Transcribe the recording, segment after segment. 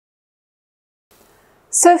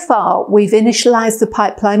So far, we've initialized the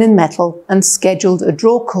pipeline in Metal and scheduled a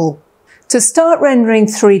draw call. To start rendering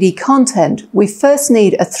 3D content, we first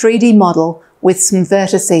need a 3D model with some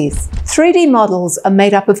vertices. 3D models are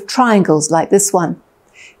made up of triangles like this one.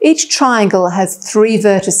 Each triangle has 3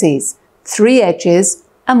 vertices, 3 edges,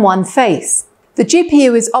 and 1 face. The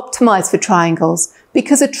GPU is optimized for triangles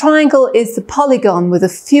because a triangle is the polygon with the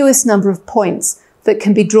fewest number of points that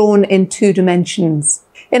can be drawn in 2 dimensions.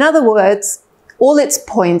 In other words, all its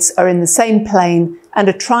points are in the same plane and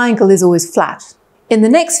a triangle is always flat. In the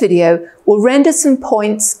next video, we'll render some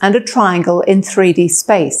points and a triangle in 3D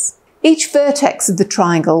space. Each vertex of the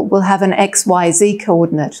triangle will have an X, Y, Z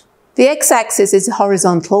coordinate. The x-axis is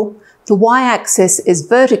horizontal, the y-axis is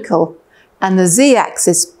vertical, and the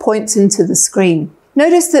z-axis points into the screen.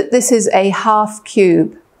 Notice that this is a half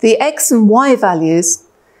cube. The x and y values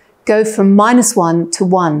go from -1 to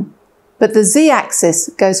 1. But the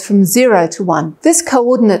z-axis goes from 0 to 1. This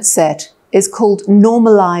coordinate set is called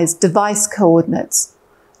Normalized Device Coordinates,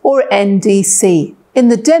 or NDC. In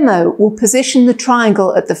the demo, we'll position the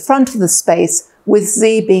triangle at the front of the space with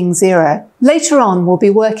z being 0. Later on, we'll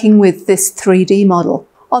be working with this 3D model.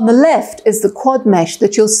 On the left is the quad mesh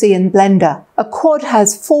that you'll see in Blender. A quad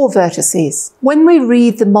has 4 vertices. When we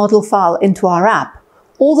read the model file into our app,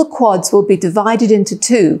 all the quads will be divided into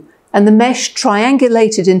 2, and the mesh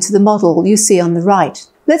triangulated into the model you see on the right.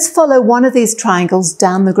 Let's follow one of these triangles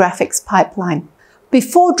down the graphics pipeline.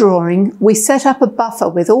 Before drawing, we set up a buffer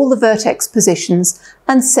with all the vertex positions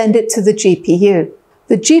and send it to the GPU.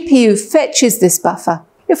 The GPU fetches this buffer.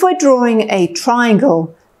 If we're drawing a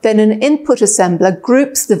triangle, then an input assembler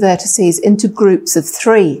groups the vertices into groups of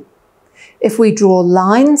 3. If we draw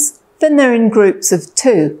lines, then they're in groups of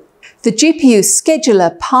 2. The GPU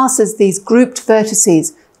scheduler passes these grouped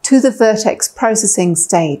vertices to the vertex processing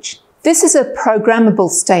stage. This is a programmable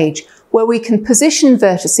stage where we can position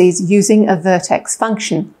vertices using a vertex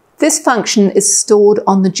function. This function is stored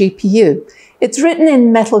on the GPU. It's written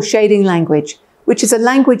in Metal shading language, which is a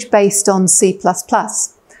language based on C++.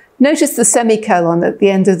 Notice the semicolon at the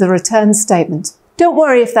end of the return statement. Don't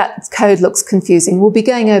worry if that code looks confusing. We'll be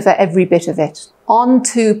going over every bit of it. On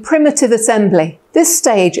to primitive assembly. This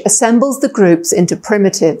stage assembles the groups into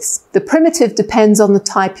primitives. The primitive depends on the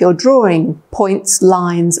type you're drawing, points,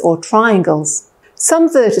 lines, or triangles. Some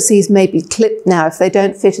vertices may be clipped now if they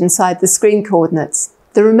don't fit inside the screen coordinates.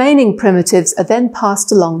 The remaining primitives are then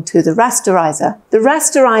passed along to the rasterizer. The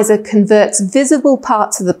rasterizer converts visible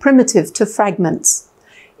parts of the primitive to fragments.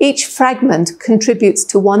 Each fragment contributes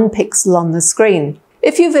to 1 pixel on the screen.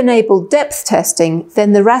 If you've enabled depth testing,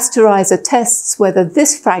 then the rasterizer tests whether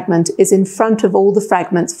this fragment is in front of all the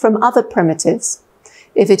fragments from other primitives.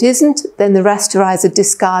 If it isn't, then the rasterizer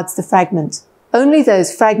discards the fragment. Only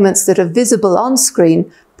those fragments that are visible on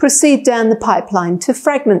screen proceed down the pipeline to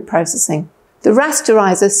fragment processing. The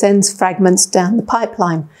rasterizer sends fragments down the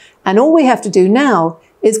pipeline, and all we have to do now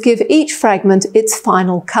is give each fragment its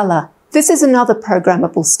final color. This is another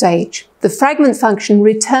programmable stage. The fragment function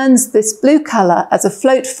returns this blue color as a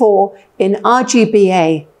float 4 in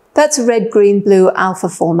RGBA. That's red, green, blue alpha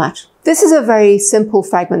format. This is a very simple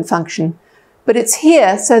fragment function, but it's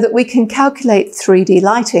here so that we can calculate 3D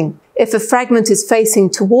lighting. If a fragment is facing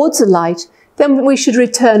towards a light, then we should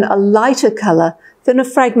return a lighter color than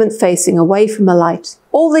a fragment facing away from a light.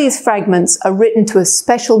 All these fragments are written to a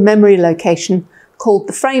special memory location called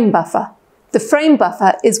the frame buffer. The frame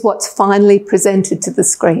buffer is what's finally presented to the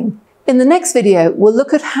screen. In the next video, we'll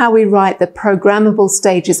look at how we write the programmable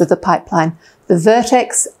stages of the pipeline, the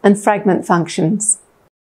vertex and fragment functions.